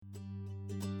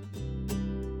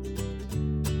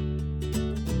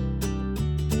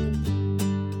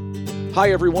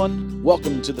Hi everyone,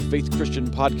 welcome to the Faith Christian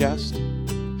Podcast.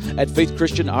 At Faith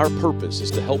Christian, our purpose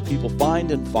is to help people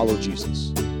find and follow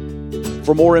Jesus.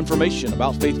 For more information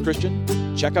about Faith Christian,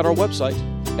 check out our website,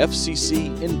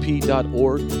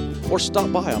 fccnp.org, or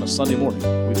stop by on a Sunday morning.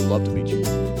 We'd love to meet you.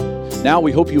 Now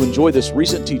we hope you enjoy this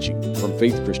recent teaching from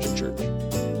Faith Christian Church.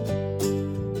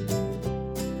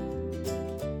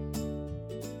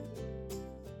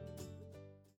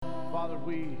 Father,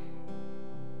 we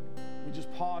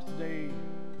just pause today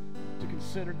to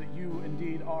consider that you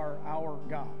indeed are our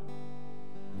God.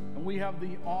 And we have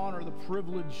the honor, the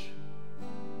privilege,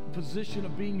 the position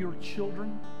of being your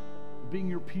children, of being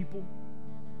your people.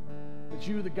 That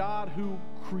you, the God who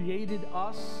created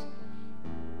us,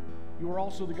 you are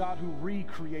also the God who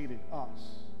recreated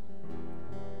us.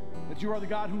 That you are the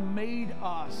God who made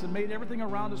us and made everything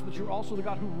around us, but you're also the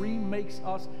God who remakes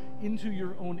us into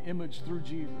your own image through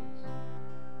Jesus.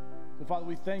 So, Father,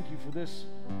 we thank you for this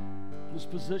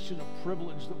position of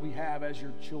privilege that we have as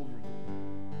your children,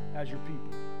 as your people.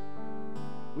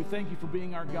 We thank you for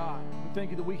being our God. We thank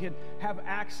you that we can have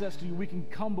access to you. We can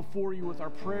come before you with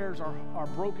our prayers, our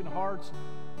broken hearts,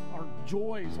 our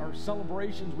joys, our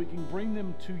celebrations. We can bring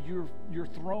them to your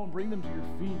throne, bring them to your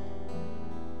feet.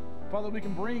 Father, we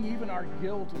can bring even our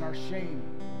guilt and our shame.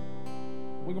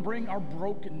 We can bring our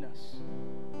brokenness,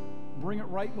 bring it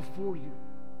right before you,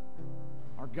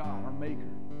 our God, our Maker,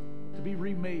 to be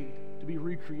remade, to be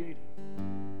recreated.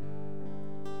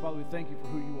 So, Father, we thank you for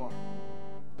who you are,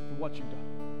 for what you've done.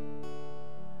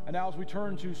 And now as we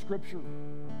turn to Scripture,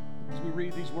 as we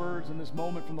read these words in this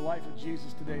moment from the life of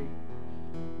Jesus today,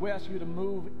 we ask you to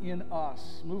move in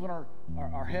us, move in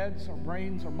our heads, our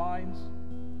brains, our minds,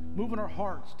 move in our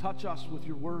hearts, touch us with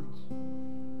your words.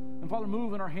 And Father,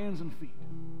 move in our hands and feet.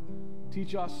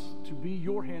 Teach us to be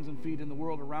your hands and feet in the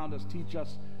world around us. Teach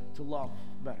us to love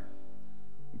better.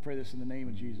 We pray this in the name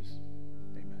of Jesus.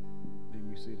 Amen. You can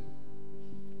be seated.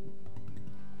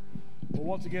 Well,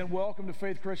 once again, welcome to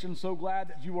Faith Christian. So glad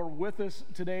that you are with us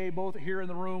today, both here in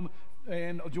the room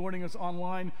and joining us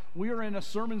online. We are in a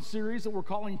sermon series that we're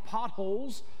calling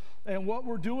Potholes. And what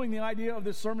we're doing, the idea of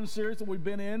this sermon series that we've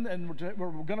been in, and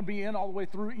we're going to be in all the way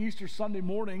through Easter Sunday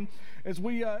morning, is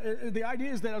the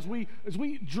idea is that as we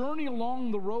journey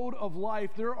along the road of life,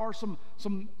 there are some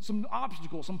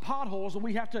obstacles, some potholes that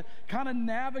we have to kind of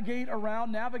navigate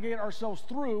ourselves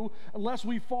through, unless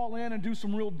we fall in and do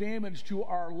some real damage to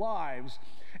our lives.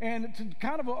 And to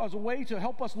kind of as a way to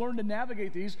help us learn to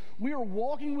navigate these, we are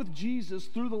walking with Jesus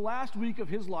through the last week of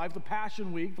his life, the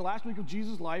Passion Week, the last week of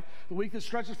Jesus' life, the week that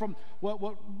stretches from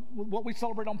what we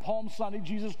celebrate on Palm Sunday,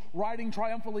 Jesus riding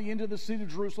triumphantly into the city of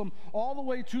Jerusalem, all the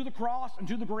way to the cross and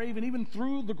to the grave, and even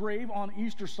through the grave on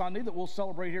Easter Sunday that we'll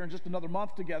celebrate here in just another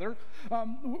month together.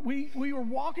 We are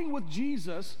walking with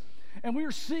Jesus, and we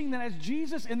are seeing that as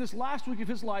Jesus in this last week of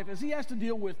his life, as he has to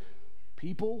deal with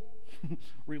people,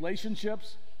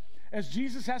 relationships, as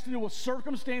Jesus has to deal with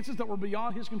circumstances that were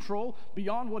beyond his control,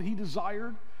 beyond what he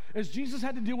desired, as Jesus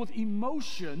had to deal with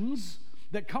emotions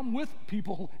that come with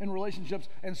people and relationships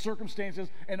and circumstances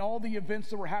and all the events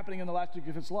that were happening in the last week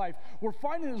of his life, we're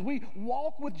finding as we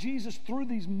walk with Jesus through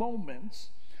these moments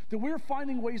that we're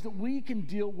finding ways that we can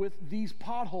deal with these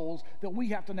potholes that we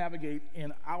have to navigate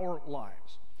in our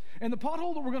lives. And the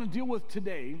pothole that we're going to deal with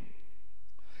today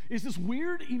is this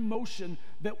weird emotion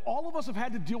that all of us have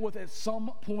had to deal with at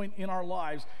some point in our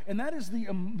lives, and that is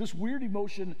this weird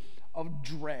emotion of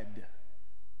dread.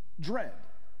 Dread.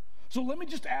 So let me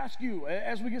just ask you,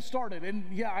 as we get started, and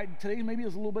today maybe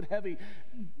is a little bit heavy,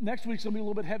 next week's going to be a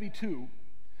little bit heavy too,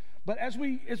 but as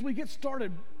we get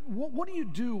started, what do you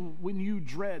do when you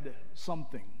dread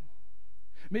something?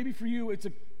 Maybe for you, it's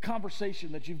a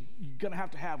conversation that you're going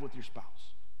to have with your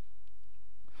spouse,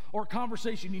 or a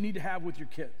conversation you need to have with your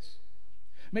kids.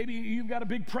 Maybe you've got a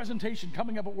big presentation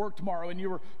coming up at work tomorrow and you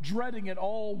were dreading it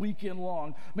all weekend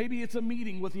long. Maybe it's a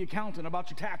meeting with the accountant about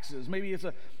your taxes. Maybe it's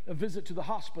a visit to the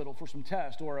hospital for some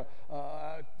test, or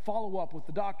a follow-up with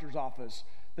the doctor's office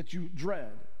that you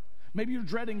dread. Maybe you're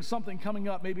dreading something coming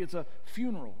up. Maybe it's a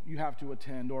funeral you have to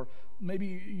attend, or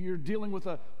maybe you're dealing with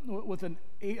an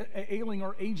ailing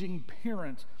or aging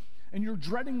parent, and you're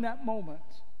dreading that moment.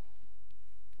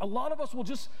 A lot of us will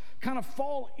just kind of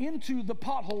fall into the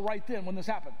pothole right then when this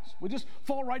happens. We just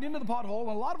fall right into the pothole, and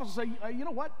a lot of us will say, you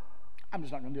know what? I'm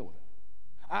just not going to deal with it.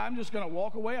 I'm just going to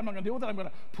walk away. I'm not going to deal with it. I'm going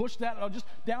to push that just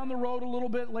down the road a little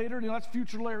bit later. That's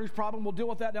future Larry's problem. We'll deal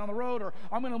with that down the road, or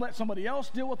I'm going to let somebody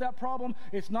else deal with that problem.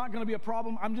 It's not going to be a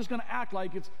problem. I'm just going to act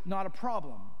like it's not a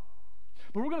problem.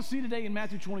 But we're going to see today in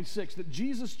Matthew 26 that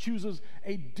Jesus chooses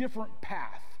a different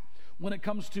path when it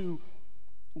comes to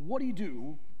what do you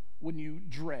do when you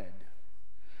dread.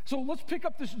 So let's pick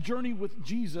up this journey with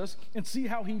Jesus and see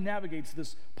how he navigates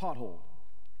this pothole.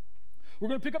 We're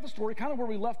going to pick up the story kind of where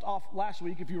we left off last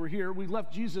week. If you were here, we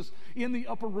left Jesus in the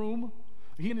upper room.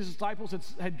 He and his disciples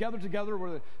had gathered together,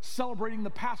 were celebrating the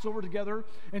Passover together,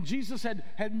 and Jesus had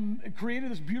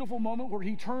created this beautiful moment where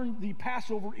he turned the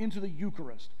Passover into the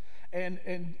Eucharist and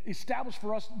established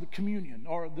for us the communion,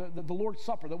 or the Lord's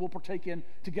Supper that we'll partake in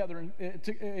together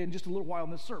in just a little while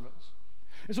in this service.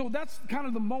 And so that's kind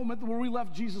of the moment where we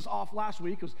left Jesus off last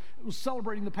week. It was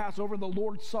celebrating the Passover and the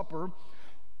Lord's Supper.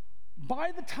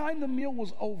 By the time the meal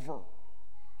was over,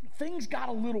 things got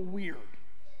a little weird.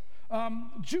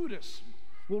 Judas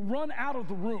will run out of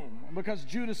the room because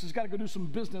Judas has got to go do some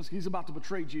business. He's about to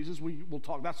betray Jesus. We'll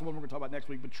talk. That's the one we're going to talk about next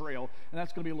week, betrayal, and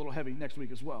that's going to be a little heavy next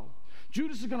week as well.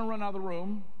 Judas is going to run out of the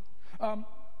room.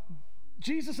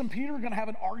 Jesus and Peter are going to have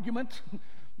an argument.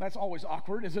 That's always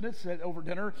awkward, isn't it, over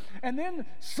dinner? And then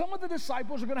some of the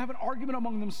disciples are going to have an argument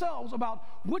among themselves about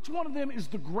which one of them is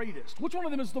the greatest, which one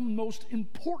of them is the most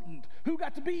important, who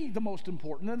got to be the most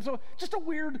important. And so just a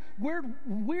weird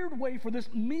way for this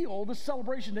meal, this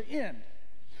celebration to end.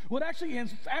 Well, it actually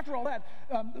ends, after all that,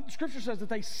 Scripture says that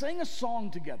they sang a song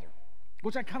together,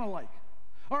 which I kind of like.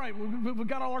 All right, we've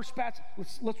got all our spats.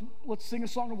 Let's sing a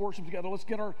song of worship together. Let's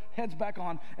get our heads back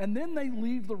on. And then they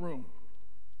leave the room.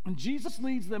 And Jesus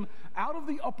leads them out of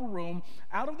the upper room,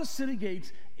 out of the city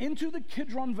gates, into the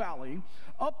Kidron Valley,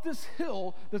 up this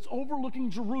hill that's overlooking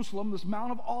Jerusalem, this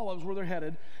Mount of Olives where they're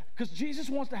headed, because Jesus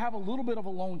wants to have a little bit of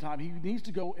alone time. He needs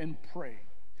to go and pray.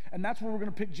 And that's where we're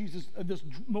going to pick Jesus, this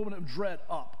moment of dread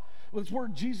up. It's where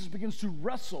Jesus begins to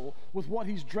wrestle with what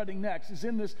he's dreading next, is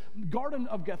in this Garden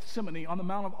of Gethsemane on the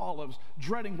Mount of Olives,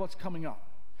 dreading what's coming up.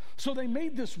 So they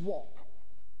made this walk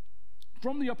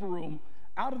from the upper room,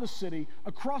 out of the city,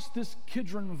 across this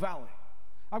Kidron Valley.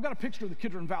 I've got a picture of the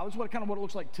Kidron Valley. This is kind of what it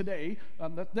looks like today.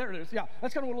 There it is. Yeah,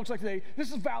 that's kind of what it looks like today.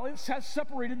 This is valley. It has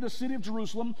separated the city of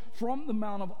Jerusalem from the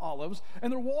Mount of Olives.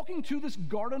 And they're walking to this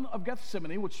Garden of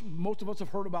Gethsemane, which most of us have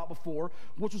heard about before,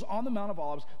 which was on the Mount of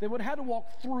Olives. They would have had to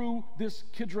walk through this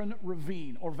Kidron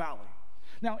ravine or valley.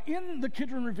 Now, in the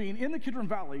Kidron ravine, in the Kidron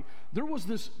Valley, there was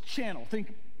this channel.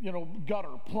 Think,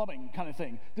 gutter, plumbing kind of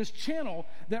thing. This channel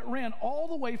that ran all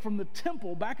the way from the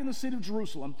temple back in the city of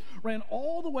Jerusalem, ran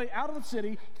all the way out of the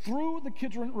city through the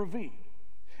Kidron ravine.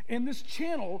 And this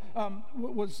channel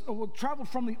traveled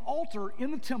from the altar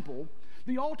in the temple.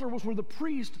 The altar was where the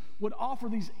priest would offer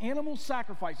these animal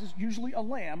sacrifices, usually a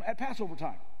lamb, at Passover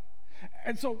time.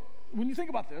 And so when you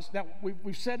think about this, now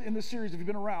we've said in this series, if you've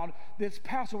been around, that it's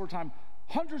Passover time.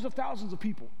 Hundreds of thousands of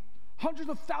people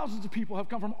have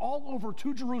come from all over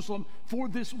to Jerusalem for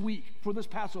this week, for this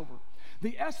Passover.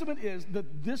 The estimate is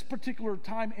that this particular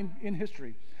time in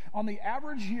history, on the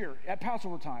average year at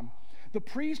Passover time, the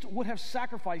priest would have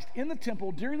sacrificed in the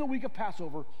temple during the week of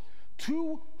Passover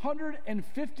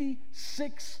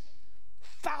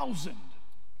 256,000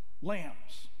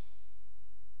 lambs.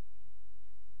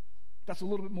 That's a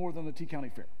little bit more than the T County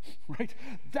Fair, right?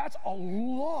 That's a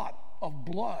lot of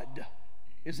blood,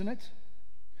 isn't it?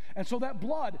 And so that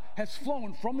blood has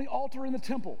flown from the altar in the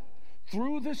temple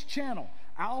through this channel,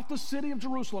 out the city of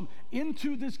Jerusalem,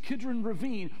 into this Kidron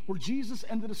ravine where Jesus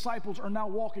and the disciples are now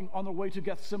walking on their way to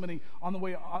Gethsemane, on the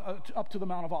way up to the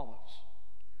Mount of Olives.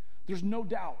 There's no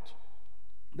doubt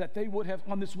that they would have,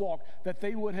 on this walk, that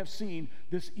they would have seen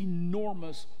this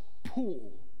enormous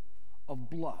pool of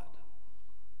blood.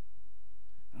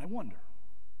 And I wonder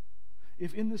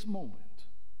if in this moment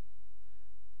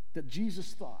that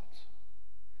Jesus thought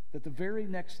that the very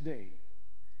next day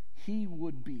he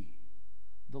would be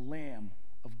the Lamb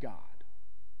of God,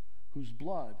 whose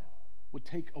blood would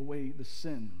take away the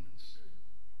sins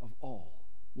of all,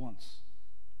 once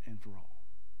and for all.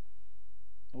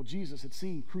 Well, Jesus had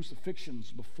seen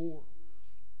crucifixions before.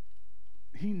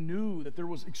 He knew that there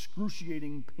was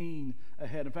excruciating pain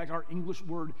ahead. In fact, our English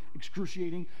word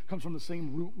excruciating comes from the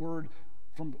same root word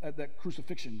that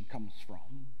crucifixion comes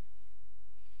from.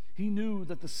 He knew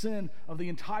that the sin of the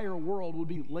entire world would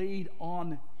be laid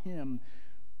on him.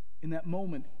 In that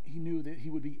moment, he knew that he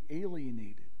would be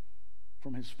alienated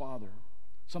from his Father,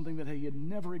 something that he had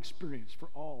never experienced for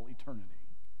all eternity.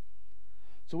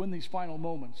 So in these final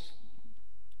moments,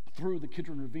 through the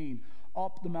Kidron Ravine,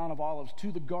 up the Mount of Olives to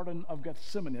the Garden of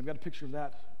Gethsemane. I've got a picture of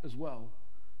that as well.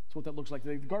 That's what that looks like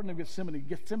today. The Garden of Gethsemane.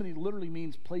 Gethsemane literally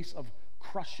means place of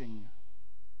crushing.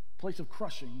 Place of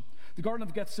crushing. The Garden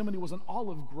of Gethsemane was an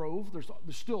olive grove. There's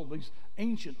still these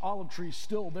ancient olive trees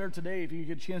still there today if you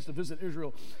get a chance to visit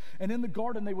Israel. And in the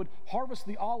garden, they would harvest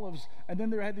the olives, and then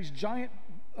they had these giant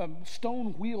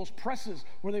stone wheels, presses,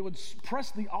 where they would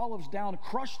press the olives down,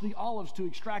 crush the olives to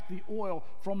extract the oil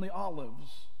from the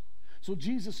olives. So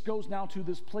Jesus goes now to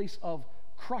this place of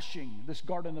crushing, this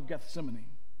Garden of Gethsemane,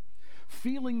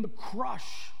 feeling the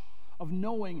crush of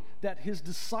knowing that his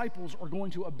disciples are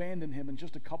going to abandon him in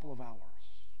just a couple of hours.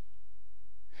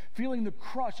 Feeling the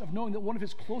crush of knowing that one of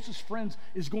his closest friends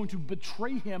is going to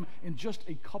betray him in just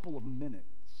a couple of minutes.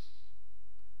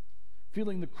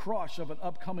 Feeling the crush of an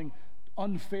upcoming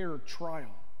unfair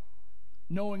trial.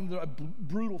 Knowing that a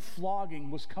brutal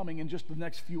flogging was coming in just the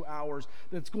next few hours,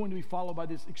 that's going to be followed by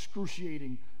this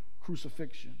excruciating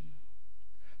crucifixion.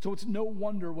 So it's no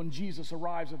wonder when Jesus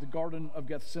arrives at the Garden of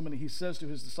Gethsemane, he says to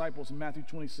his disciples in Matthew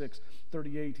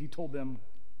 26:38, he told them,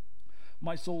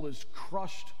 "My soul is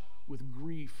crushed with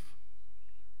grief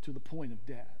to the point of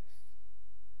death."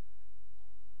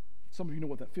 Some of you know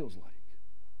what that feels like.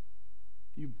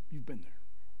 You've been there.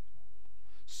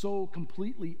 So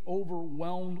completely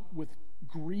overwhelmed with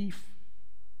grief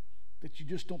that you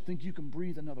just don't think you can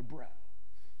breathe another breath.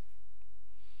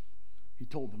 He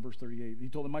told them, verse 38, he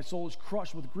told them, "My soul is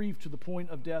crushed with grief to the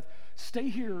point of death. Stay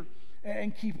here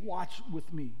and keep watch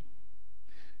with me."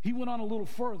 He went on a little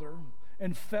further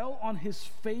and fell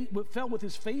with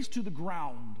his face to the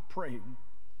ground, praying,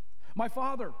 "My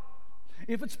Father,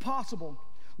 if it's possible,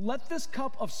 let this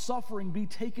cup of suffering be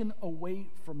taken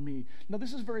away from me." Now,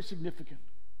 this is very significant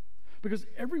because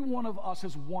every one of us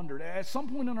has wondered, at some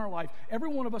point in our life, every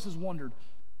one of us has wondered,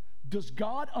 does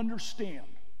God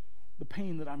understand the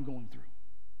pain that I'm going through?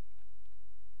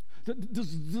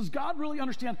 Does God really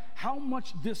understand how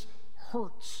much this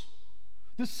hurts,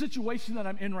 this situation that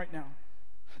I'm in right now?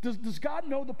 Does God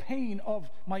know the pain of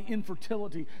my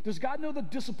infertility? Does God know the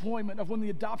disappointment of when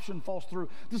the adoption falls through?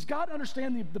 Does God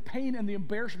understand the pain and the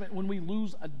embarrassment when we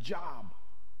lose a job,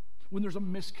 when there's a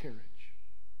miscarriage,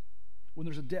 when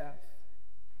there's a death,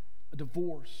 a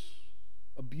divorce,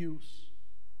 abuse,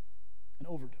 an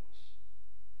overdose,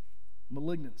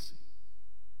 malignancy?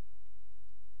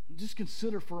 Just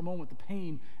consider for a moment the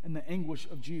pain and the anguish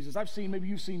of Jesus. I've seen, maybe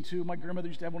you've seen too, my grandmother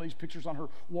used to have one of these pictures on her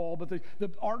wall, but the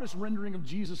artist rendering of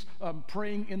Jesus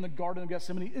praying in the Garden of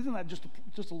Gethsemane, isn't that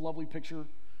just a lovely picture?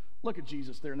 Look at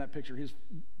Jesus there in that picture.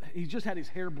 He just had his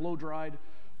hair blow dried.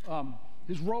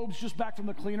 His robe's just back from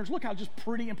the cleaners. Look how just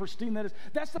pretty and pristine that is.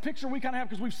 That's the picture we kind of have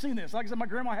because we've seen this. Like I said, my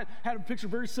grandma had a picture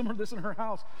very similar to this in her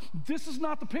house. This is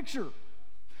not the picture.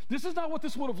 This is not what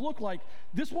this would have looked like.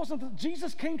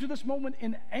 Jesus came to this moment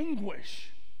in anguish.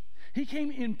 He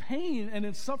came in pain and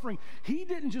in suffering. He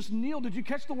didn't just kneel. Did you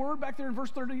catch the word back there in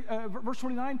verse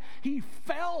 29? He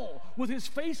fell with his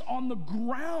face on the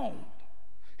ground.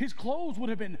 His clothes would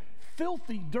have been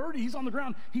filthy, dirty. He's on the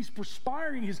ground. He's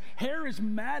perspiring. His hair is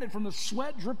matted from the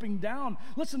sweat dripping down.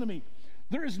 Listen to me.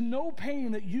 There is no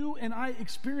pain that you and I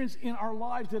experience in our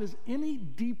lives that is any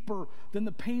deeper than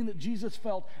the pain that Jesus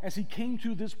felt as he came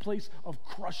to this place of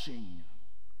crushing.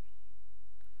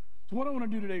 So what I want to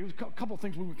do today is a couple of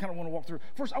things we kind of want to walk through.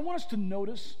 First, I want us to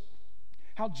notice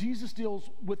how Jesus deals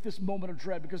with this moment of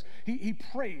dread because he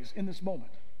prays in this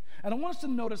moment. And I want us to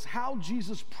notice how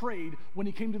Jesus prayed when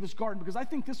he came to this garden because I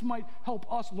think this might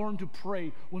help us learn to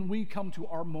pray when we come to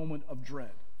our moment of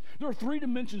dread. There are three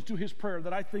dimensions to his prayer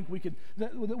that I think we could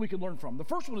learn from. The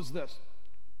first one is this.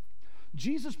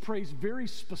 Jesus prays very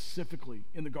specifically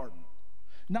in the garden,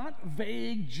 not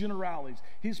vague generalities.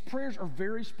 His prayers are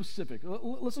very specific.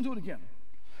 Listen to it again.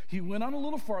 He went on a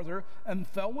little farther and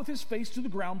fell with his face to the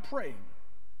ground praying,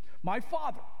 "My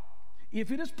Father,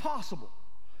 if it is possible,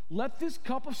 let this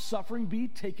cup of suffering be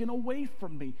taken away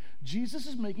from me." Jesus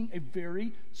is making a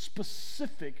very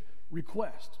specific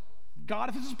request. God,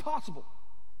 if this is possible,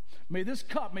 may this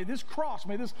cup, may this cross,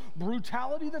 may this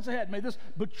brutality that's ahead, may this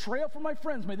betrayal from my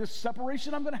friends, may this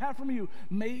separation I'm going to have from you,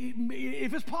 may,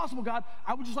 if it's possible, God,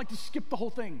 I would just like to skip the whole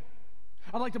thing.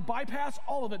 I'd like to bypass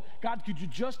all of it. God, could you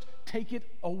just take it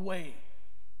away?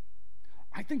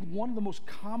 I think one of the most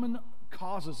common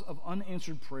causes of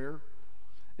unanswered prayer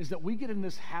is that we get in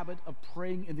this habit of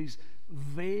praying in these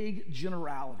vague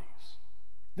generalities,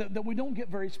 that we don't get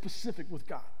very specific with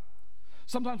God.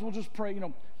 Sometimes we'll just pray,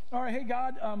 all right, hey,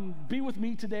 God, be with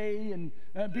me today and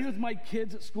be with my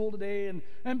kids at school today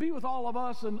and be with all of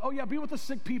us and, oh, yeah, be with the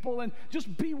sick people and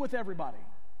just be with everybody.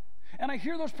 And I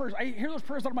hear those prayers. I hear those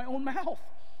prayers out of my own mouth.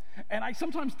 And I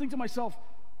sometimes think to myself,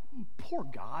 poor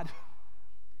God.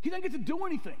 He doesn't get to do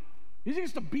anything. He just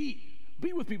gets to be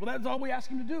with people. That's all we ask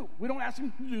him to do. We don't ask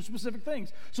him to do specific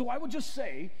things. So I would just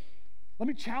say, let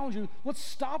me challenge you, let's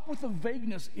stop with the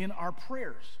vagueness in our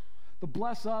prayers. The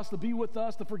bless us, the be with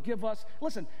us, the forgive us.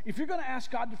 Listen, if you're going to ask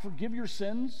God to forgive your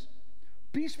sins,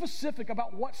 be specific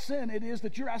about what sin it is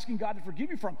that you're asking God to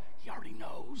forgive you from. He already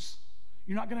knows.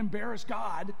 You're not going to embarrass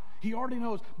God. He already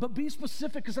knows. But be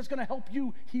specific because that's going to help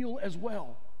you heal as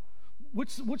well.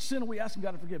 Which sin are we asking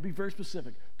God to forgive? Be very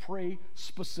specific. Pray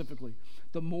specifically.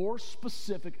 The more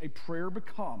specific a prayer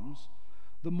becomes,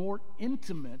 the more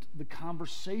intimate the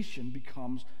conversation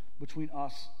becomes between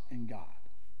us and God.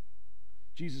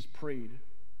 Jesus prayed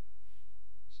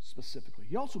specifically.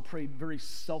 He also prayed very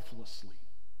selflessly.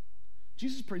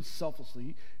 Jesus prayed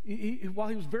selflessly while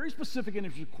he was very specific in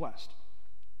his request.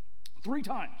 3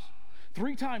 times.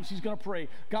 3 times he's going to pray,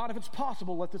 God, if it's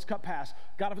possible, let this cup pass.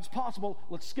 God, if it's possible,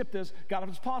 let's skip this. God, if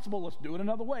it's possible, let's do it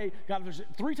another way. God, if there's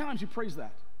 3 times he prays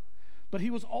that. But he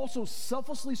was also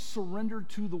selflessly surrendered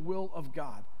to the will of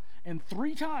God. And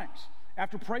 3 times,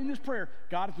 after praying this prayer,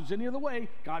 God, if there's any other way,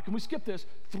 God, can we skip this?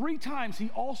 3 times he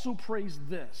also prays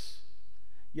this,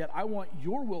 yet I want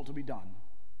your will to be done,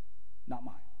 not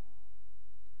mine.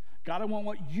 God, I want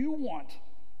what you want.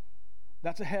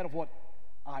 That's ahead of what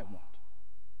I want.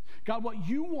 God, what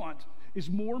you want is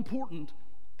more important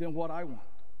than what I want.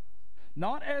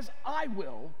 Not as I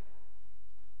will,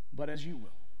 but as you will.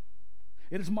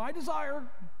 It is my desire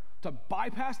to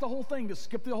bypass the whole thing, to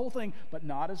skip the whole thing, but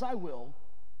not as I will,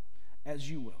 as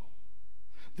you will.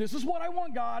 This is what I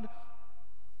want, God,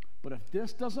 but if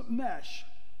this doesn't mesh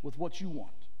with what you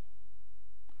want,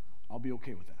 I'll be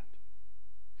okay with that.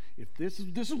 If this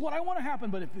is what I want to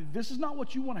happen, but if this is not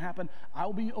what you want to happen,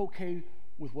 I'll be okay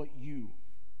with what you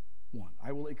want.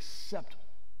 I will accept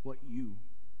what you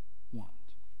want.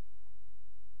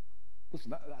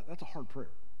 Listen, that's a hard prayer.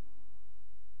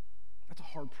 That's a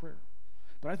hard prayer.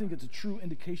 But I think it's a true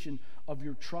indication of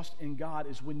your trust in God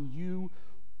is when you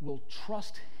will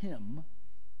trust him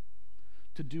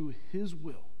to do his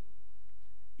will,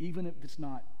 even if it's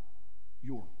not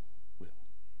your will.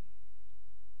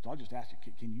 So I'll just ask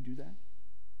you, can you do that?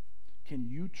 Can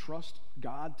you trust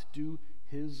God to do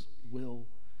his will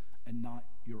and not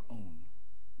your own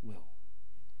will?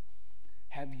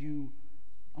 Have you,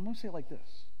 I'm going to say it like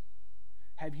this,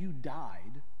 have you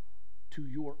died to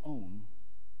your own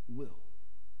will?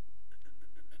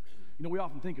 You know, we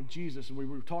often think of Jesus, and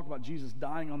we talk about Jesus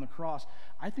dying on the cross.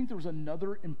 I think there was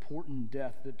another important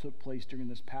death that took place during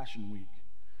this Passion Week.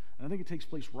 And I think it takes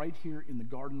place right here in the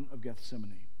Garden of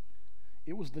Gethsemane.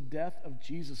 It was the death of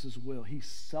Jesus' will. He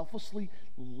selflessly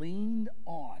leaned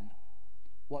on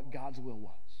what God's will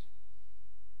was.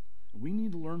 And we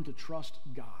need to learn to trust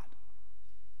God,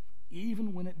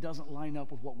 even when it doesn't line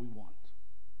up with what we want.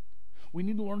 We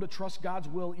need to learn to trust God's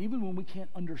will even when we can't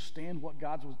understand what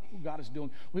God is doing.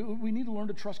 We need to learn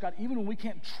to trust God even when we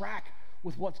can't track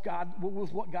with what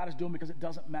God is doing because it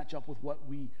doesn't match up with what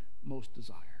we most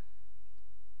desire.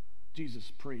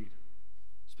 Jesus prayed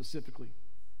specifically,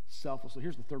 selflessly.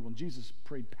 Here's the third one. Jesus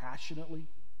prayed passionately.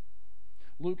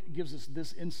 Luke gives us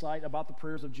this insight about the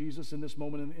prayers of Jesus in this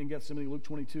moment in Gethsemane, Luke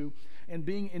 22. And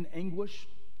being in anguish,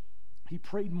 he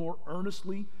prayed more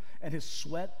earnestly, and his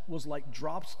sweat was like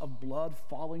drops of blood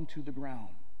falling to the ground.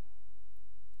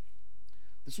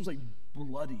 This was a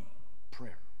bloody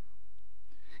prayer.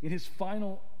 In his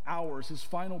final hours, his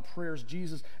final prayers,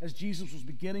 as Jesus was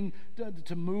beginning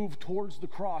to move towards the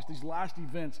cross, these last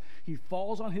events, he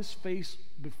falls on his face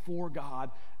before God,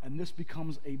 and this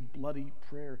becomes a bloody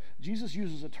prayer. Jesus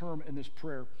uses a term in this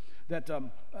prayer that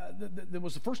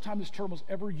was the first time this term was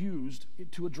ever used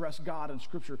to address God in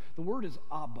Scripture. The word is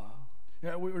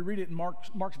Abba. We read it in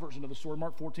Mark's version of the story,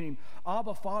 Mark 14.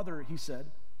 Abba, Father, he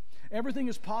said, everything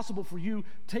is possible for you.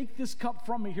 Take this cup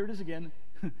from me. Here it is again.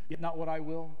 Yet not what I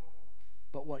will,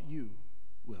 but what you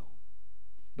will.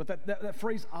 But that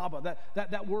phrase Abba,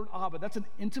 that word Abba, that's an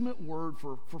intimate word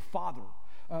for father.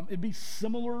 It'd be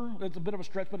similar, it's a bit of a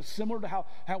stretch, but it's similar to how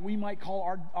we might call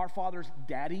our fathers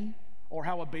daddy, or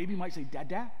how a baby might say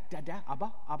dada,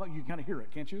 Abba. You kind of hear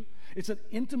it, can't you? It's an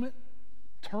intimate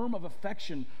term of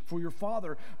affection for your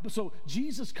father. So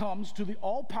Jesus comes to the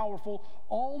all-powerful,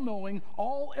 all-knowing,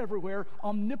 all-everywhere,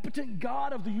 omnipotent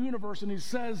God of the universe, and he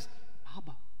says,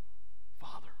 Abba,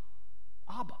 Father,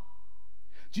 Abba.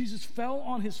 Jesus fell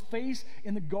on his face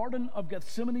in the Garden of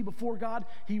Gethsemane before God.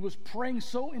 He was praying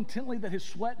so intently that his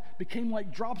sweat became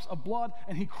like drops of blood,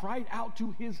 and he cried out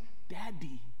to his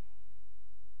daddy.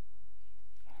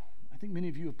 I think many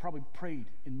of you have probably prayed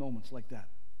in moments like that.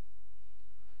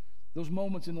 Those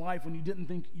moments in life when you didn't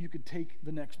think you could take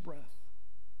the next breath.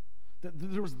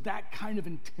 There was that kind of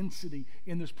intensity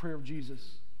in this prayer of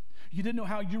Jesus. You didn't know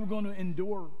how you were going to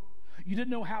endure. You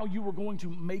didn't know how you were going to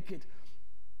make it.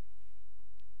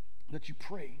 That you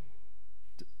pray.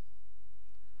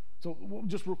 So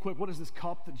just real quick, what is this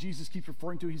cup that Jesus keeps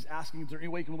referring to? He's asking, is there any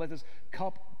way can we let this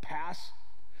cup pass?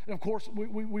 And of course,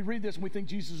 we read this and we think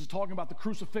Jesus is talking about the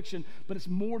crucifixion, but it's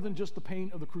more than just the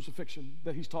pain of the crucifixion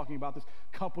that he's talking about. This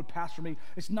cup would pass from me.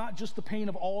 It's not just the pain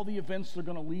of all the events that are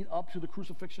going to lead up to the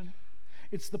crucifixion.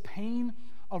 It's the pain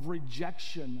of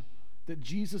rejection that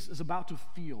Jesus is about to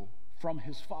feel from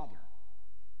his Father.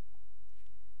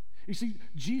 You see,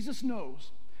 Jesus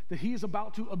knows that he is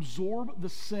about to absorb the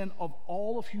sin of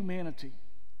all of humanity.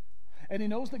 And he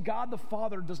knows that God the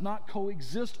Father does not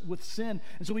coexist with sin.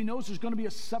 And so he knows there's going to be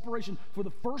a separation. For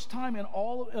the first time in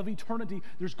all of eternity,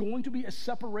 there's going to be a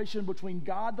separation between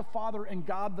God the Father and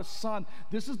God the Son.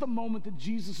 This is the moment that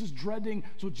Jesus is dreading.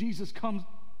 So Jesus comes,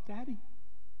 Daddy,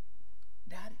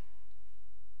 Daddy.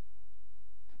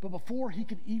 But before he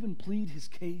could even plead his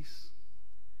case,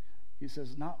 he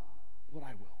says, not what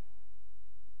I will,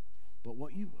 but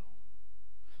what you will.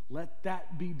 Let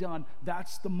that be done.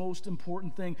 That's the most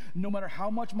important thing. No matter how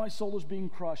much my soul is being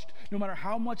crushed, no matter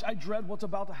how much I dread what's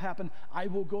about to happen, I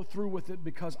will go through with it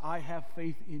because I have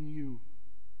faith in you,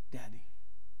 Daddy.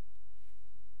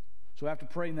 So after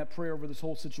praying that prayer over this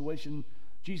whole situation,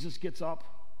 Jesus gets up,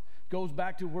 goes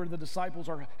back to where the disciples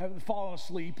have fallen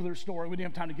asleep. They're snoring. We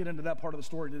didn't have time to get into that part of the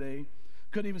story today.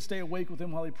 Couldn't even stay awake with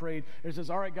him while he prayed. And he says,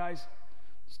 all right, guys,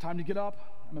 it's time to get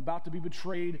up. I'm about to be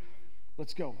betrayed.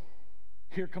 Let's go.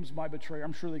 Here comes my betrayer.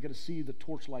 I'm sure they could see the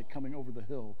torchlight coming over the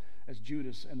hill as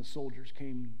Judas and the soldiers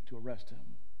came to arrest him.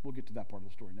 We'll get to that part of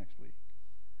the story next week.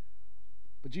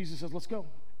 But Jesus says, let's go.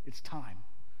 It's time.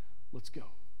 Let's go.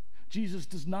 Jesus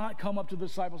does not come up to the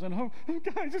disciples and, oh,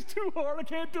 guys, it's too hard. I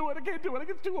can't do it.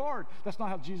 It's too hard. That's not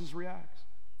how Jesus reacts.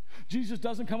 Jesus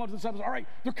doesn't come up to the disciples, all right,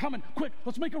 they're coming. Quick,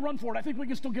 let's make a run for it. I think we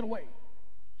can still get away.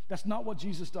 That's not what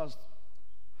Jesus does.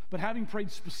 But having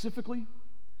prayed specifically,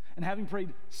 and having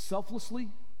prayed selflessly,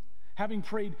 having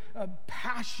prayed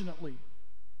passionately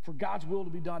for God's will to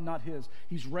be done, not his,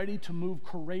 he's ready to move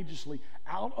courageously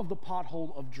out of the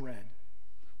pothole of dread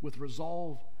with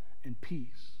resolve and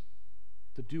peace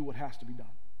to do what has to be done.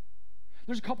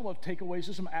 There's a couple of takeaways.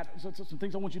 There's some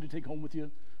things I want you to take home with you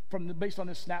based on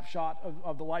this snapshot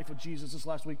of the life of Jesus this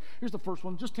last week. Here's the first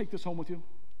one. Just take this home with you.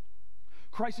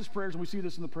 Crisis prayers, and we see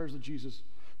this in the prayers of Jesus,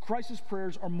 crisis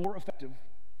prayers are more effective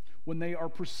when they are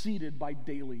preceded by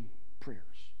daily prayers.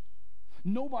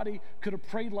 Nobody could have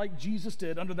prayed like Jesus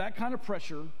did under that kind of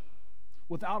pressure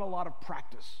without a lot of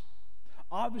practice.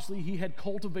 Obviously, he had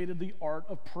cultivated the art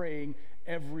of praying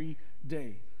every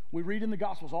day. We read in the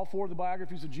Gospels, all four of the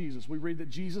biographies of Jesus, we read that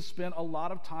Jesus spent a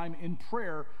lot of time in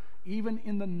prayer, even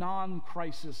in the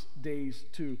non-crisis days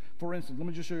too. For instance, let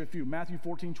me just show you a few. Matthew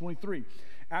 14:23.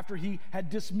 After he had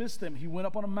dismissed them, he went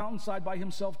up on a mountainside by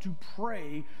himself to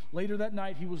pray. Later that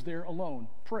night, he was there alone,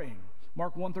 praying.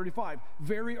 Mark 1:35.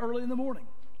 Very early in the morning,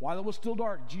 while it was still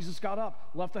dark, Jesus got up,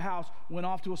 left the house, went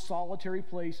off to a solitary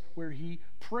place where he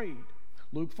prayed.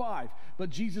 Luke 5. But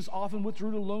Jesus often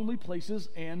withdrew to lonely places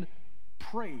and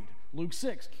prayed. Luke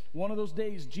 6. One of those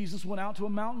days, Jesus went out to a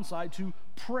mountainside to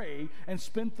pray and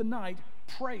spent the night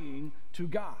praying to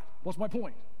God. What's my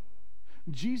point?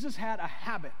 Jesus had a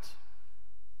habit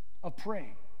of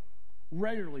praying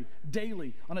regularly,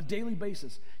 daily, on a daily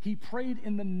basis. He prayed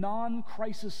in the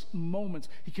non-crisis moments.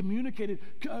 He communicated,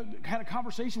 had a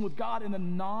conversation with God in the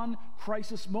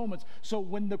non-crisis moments. So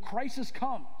when the crisis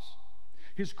comes,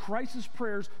 his crisis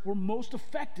prayers were most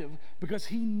effective because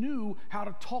he knew how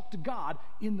to talk to God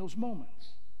in those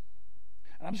moments.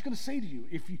 And I'm just going to say to you,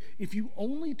 if you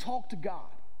only talk to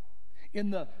God in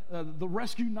the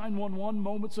rescue 911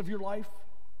 moments of your life,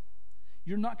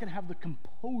 you're not going to have the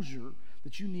composure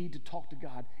that you need to talk to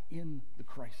God in the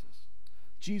crisis.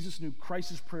 Jesus knew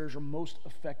crisis prayers are most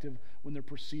effective when they're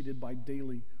preceded by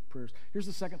daily prayers. Here's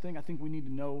the second thing I think we need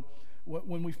to know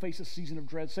when we face a season of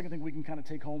dread. Second thing we can kind of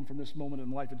take home from this moment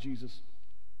in the life of Jesus,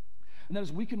 and that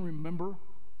is we can remember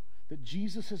that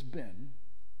Jesus has been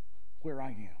where I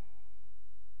am.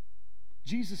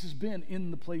 Jesus has been in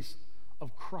the place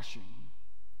of crushing.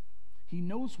 He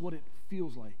knows what it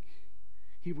feels like.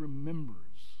 He remembers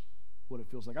what it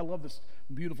feels like. I love this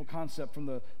beautiful concept from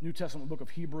the New Testament book of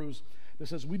Hebrews that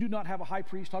says we do not have a high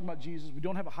priest, talking about Jesus, we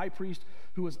don't have a high priest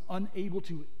who is unable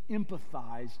to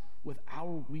empathize with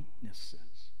our weaknesses.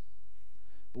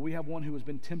 But we have one who has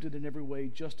been tempted in every way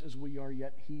just as we are,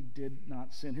 yet he did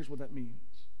not sin. Here's what that means.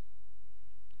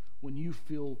 When you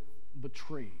feel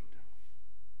betrayed,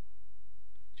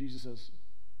 Jesus says,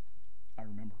 I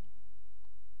remember.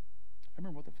 I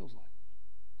remember what that feels like.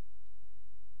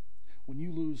 When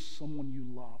you lose someone you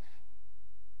love,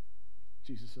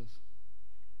 Jesus says,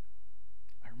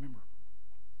 I remember.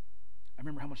 I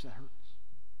remember how much that hurts.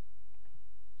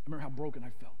 I remember how broken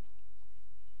I felt.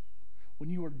 When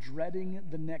you are dreading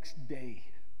the next day,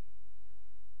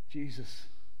 Jesus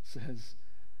says,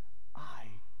 I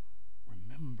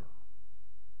remember.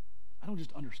 I don't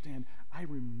just understand, I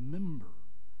remember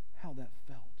how that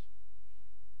felt.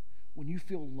 When you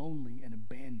feel lonely and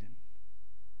abandoned,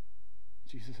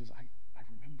 Jesus says, I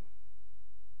remember.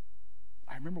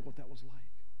 I remember what that was like.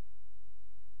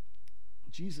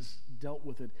 Jesus dealt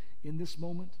with it in this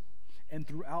moment and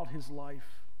throughout his life.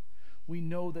 We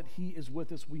know that he is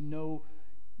with us. We know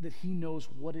that he knows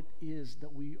what it is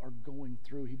that we are going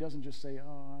through. He doesn't just say,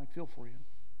 oh, I feel for you.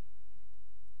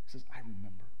 He says, I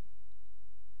remember.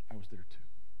 I was there too.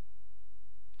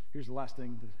 Here's the last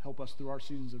thing to help us through our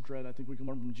seasons of dread I think we can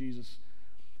learn from Jesus,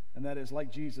 and that is,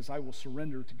 like Jesus, I will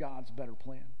surrender to God's better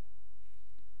plan.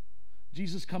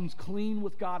 Jesus comes clean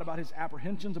with God about his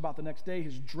apprehensions about the next day,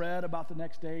 his dread about the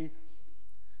next day,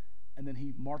 and then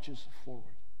he marches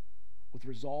forward. With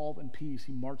resolve and peace,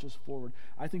 he marches forward.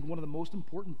 I think one of the most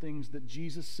important things that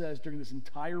Jesus says during this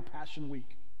entire Passion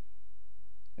Week,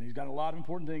 and he's got a lot of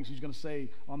important things he's going to say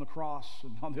on the cross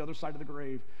and on the other side of the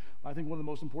grave, but I think one of the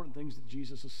most important things that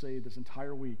Jesus has said this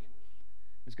entire week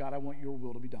is, God, I want your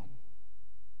will to be done,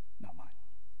 not mine.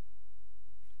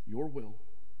 Your will,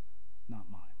 not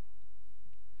mine.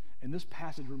 And this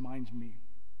passage reminds me,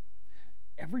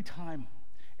 every time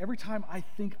I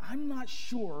think I'm not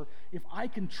sure if I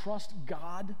can trust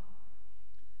God,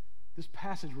 this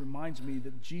passage reminds me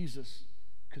that Jesus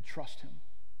could trust him,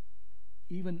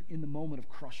 even in the moment of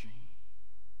crushing.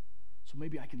 So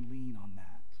maybe I can lean on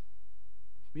that.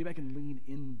 Maybe I can lean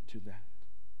into that.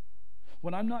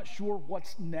 When I'm not sure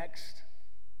what's next,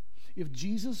 if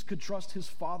Jesus could trust his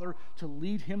Father to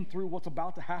lead him through what's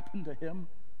about to happen to him,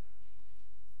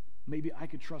 maybe I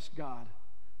could trust God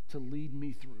to lead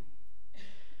me through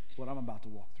what I'm about to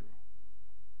walk through.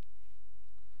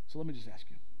 So let me just ask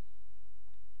you,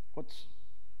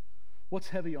 what's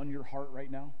heavy on your heart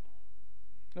right now?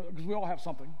 Because we all have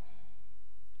something.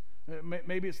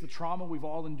 Maybe it's the trauma we've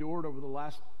all endured over the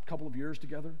last couple of years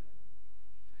together.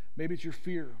 Maybe it's your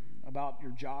fear about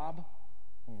your job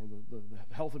or the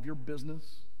health of your business.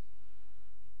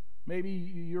 Maybe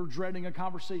you're dreading a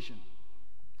conversation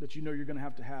that you know you're going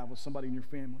to have with somebody in your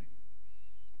family.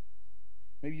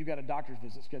 Maybe you've got a doctor's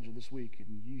visit scheduled this week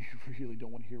and you really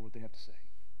don't want to hear what they have to say.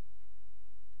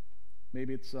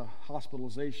 Maybe it's a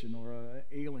hospitalization or an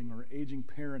ailing or aging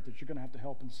parent that you're going to have to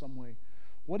help in some way.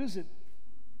 What is it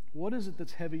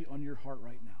that's heavy on your heart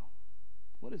right now?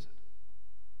 What is it?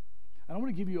 And I want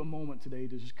to give you a moment today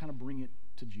to just kind of bring it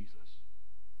to Jesus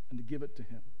and to give it to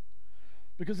him.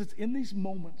 Because it's in these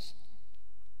moments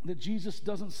that Jesus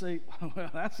doesn't say,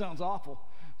 well, that sounds awful.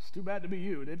 It's too bad to be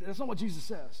you. That's not what Jesus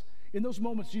says. In those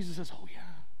moments, Jesus says, oh yeah,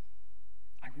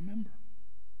 I remember.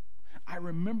 I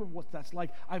remember what that's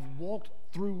like. I've walked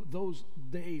through those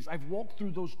days. I've walked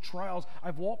through those trials.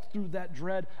 I've walked through that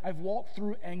dread. I've walked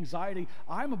through anxiety.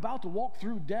 I'm about to walk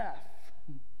through death.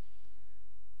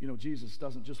 You know, Jesus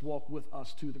doesn't just walk with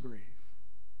us to the grave.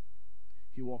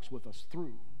 He walks with us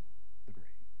through the grave.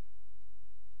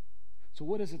 So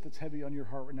what is it that's heavy on your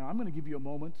heart right now? I'm going to give you a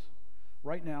moment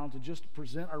right now to just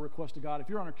present our request to God. If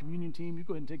you're on our communion team, you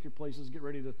go ahead and take your places, get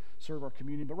ready to serve our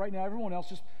communion. But right now, everyone else,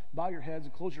 just bow your heads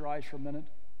and close your eyes for a minute.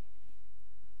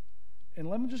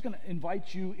 And I'm just going to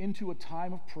invite you into a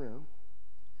time of prayer.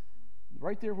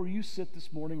 Right there where you sit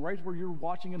this morning, right where you're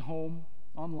watching at home,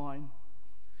 online.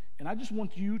 And I just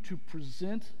want you to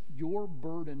present your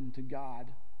burden to God.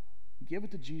 Give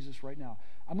it to Jesus right now.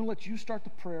 I'm going to let you start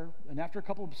the prayer, and after a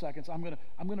couple of seconds, I'm going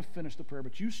to finish the prayer,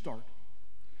 but you start.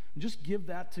 And just give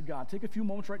that to God. Take a few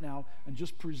moments right now and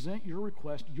just present your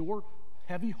request, your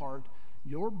heavy heart,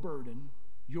 your burden,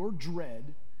 your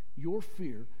dread, your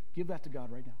fear. Give that to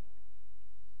God right now.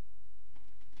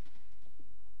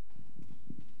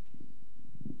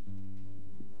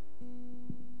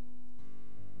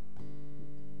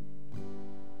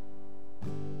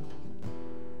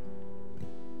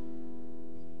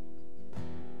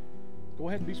 Go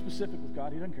ahead and be specific with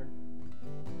God. He doesn't care.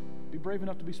 Be brave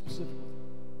enough to be specific with him.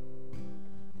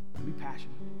 Be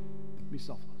passionate. Be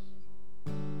selfless.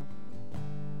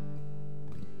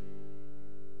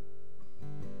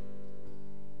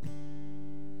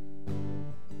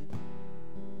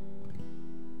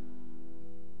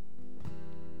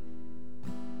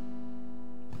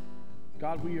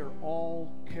 God, we are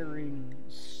all carrying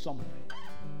something.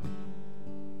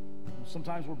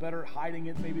 Sometimes we're better at hiding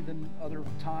it maybe than other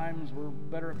times. We're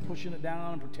better at pushing it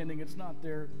down and pretending it's not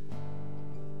there.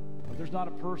 But there's not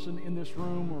a person in this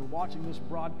room or watching this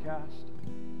broadcast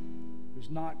who's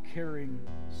not carrying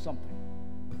something.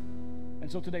 And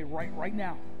so today, right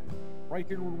now, right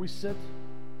here where we sit,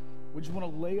 we just want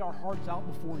to lay our hearts out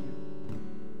before you.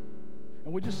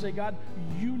 And we just say, God,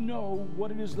 you know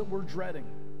what it is that we're dreading.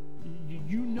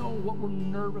 You know what we're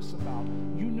nervous about.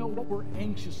 You know what we're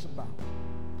anxious about.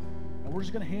 And we're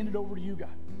just going to hand it over to you, God.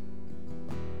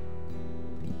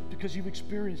 Because you've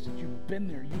experienced it. You've been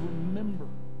there. You remember.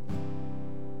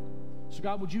 So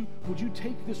God, would you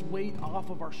take this weight off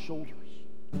of our shoulders?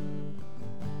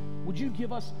 Would you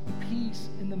give us peace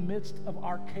in the midst of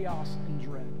our chaos and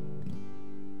dread?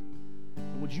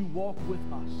 And would you walk with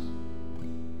us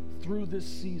through this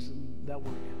season that we're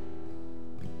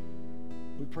in?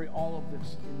 We pray all of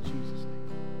this in Jesus'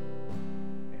 name.